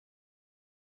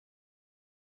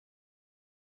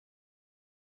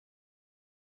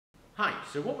Hi,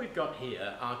 so what we've got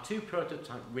here are two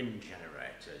prototype wind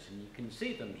generators, and you can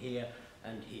see them here,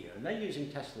 and they're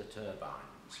using Tesla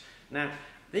turbines. Now,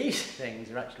 these things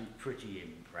are actually pretty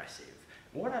impressive.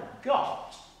 What I've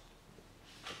got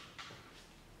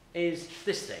is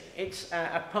this thing. It's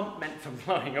a pump meant for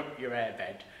blowing up your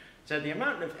airbed. So the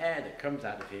amount of air that comes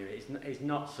out of here is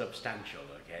not substantial,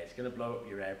 okay? It's going to blow up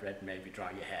your airbed, maybe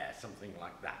dry your hair, something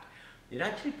like that. It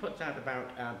actually puts out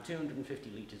about 250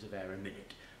 litres of air a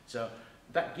minute. So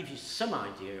that gives you some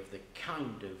idea of the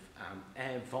kind of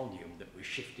air volume that we're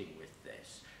shifting with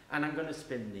this. And I'm going to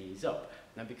spin these up.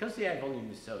 Now, because the air volume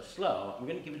is so slow, I'm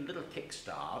going to give it a little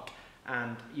kickstart,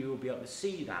 and you will be able to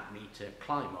see that meter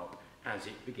climb up as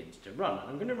it begins to run.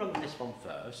 I'm going to run this one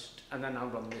first, and then I'll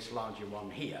run this larger one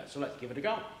here. So let's give it a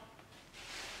go.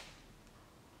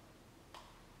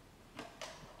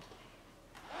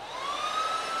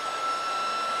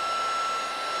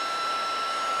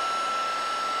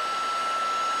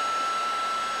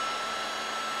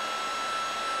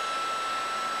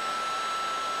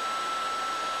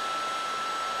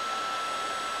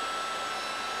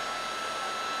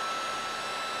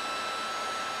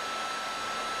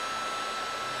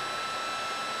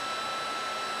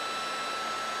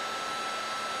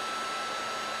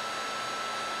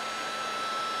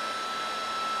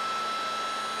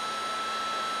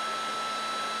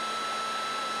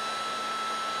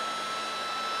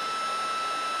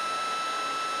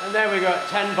 And there we go,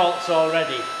 10 volts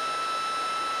already.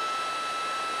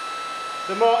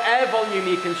 The more air volume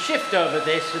you can shift over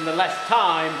this and the less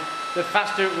time, the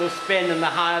faster it will spin and the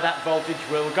higher that voltage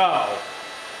will go.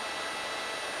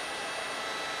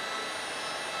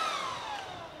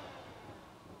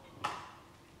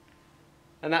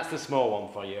 And that's the small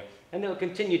one for you. And it'll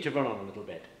continue to run on a little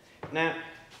bit. Now,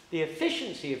 the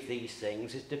efficiency of these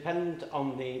things is dependent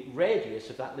on the radius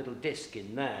of that little disc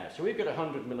in there. So we've got a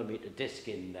 100mm disc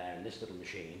in there in this little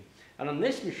machine. And on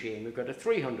this machine, we've got a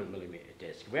 300mm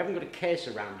disc. We haven't got a case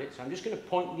around it, so I'm just going to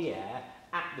point the air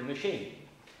at the machine.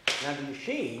 Now, the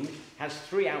machine has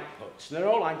three outputs, and they're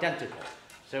all identical.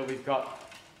 So we've got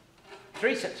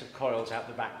three sets of coils out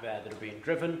the back there that are being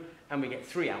driven, and we get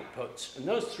three outputs, and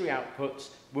those three outputs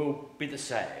will be the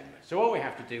same. So all we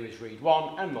have to do is read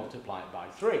one and multiply it by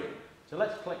 3. So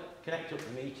let's connect up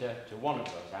the meter to one of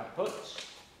those outputs.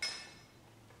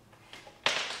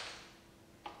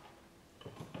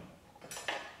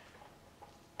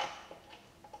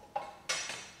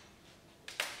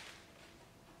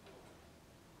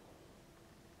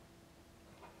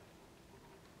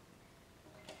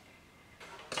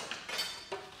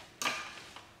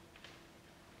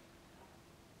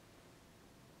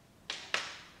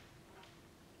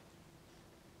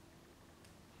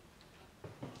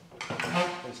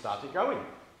 And start it going.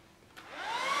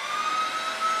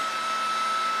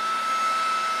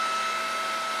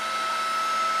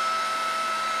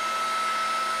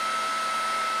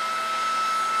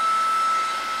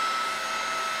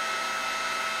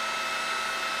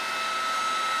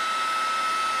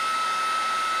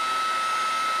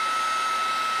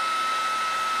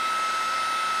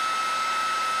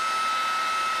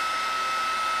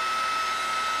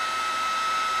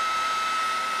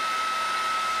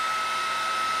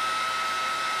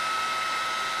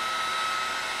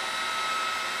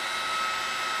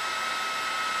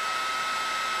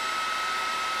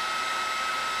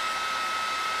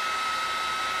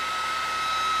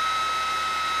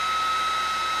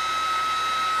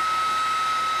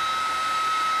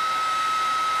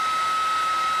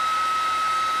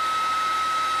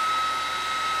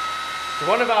 So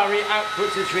one of our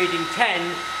outputs is reading 10,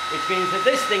 which means that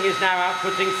this thing is now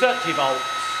outputting 30 volts.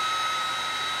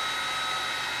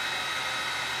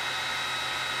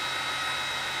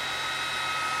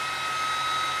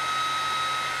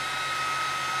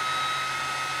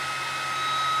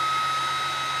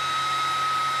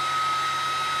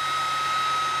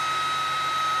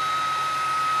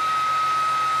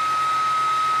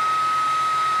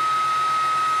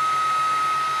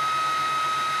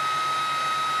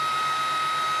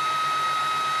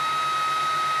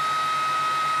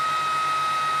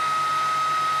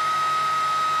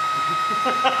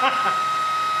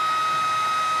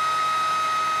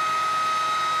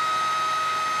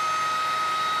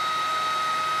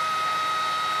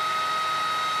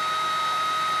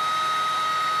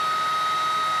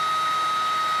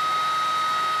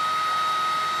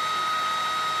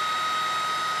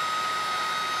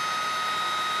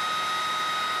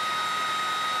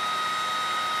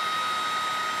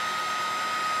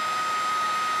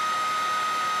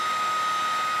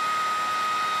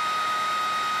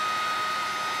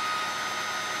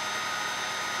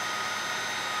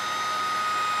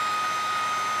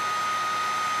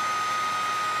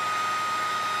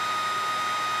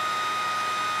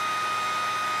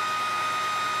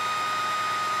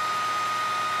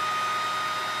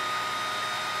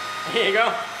 Here you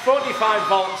go, 45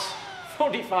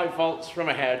 volts from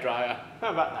a hairdryer. How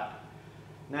about that?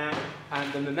 Now,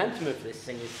 and the momentum of this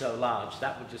thing is so large,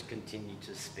 that will just continue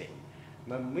to spin.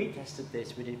 When we tested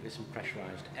this, we did it with some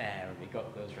pressurized air, and we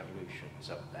got those revolutions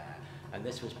up there. And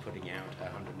this was putting out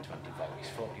 120 volts,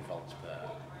 40 volts per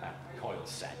coil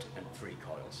set, and 3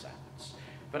 coil sets.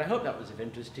 But I hope that was of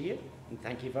interest to you, and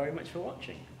thank you very much for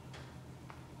watching.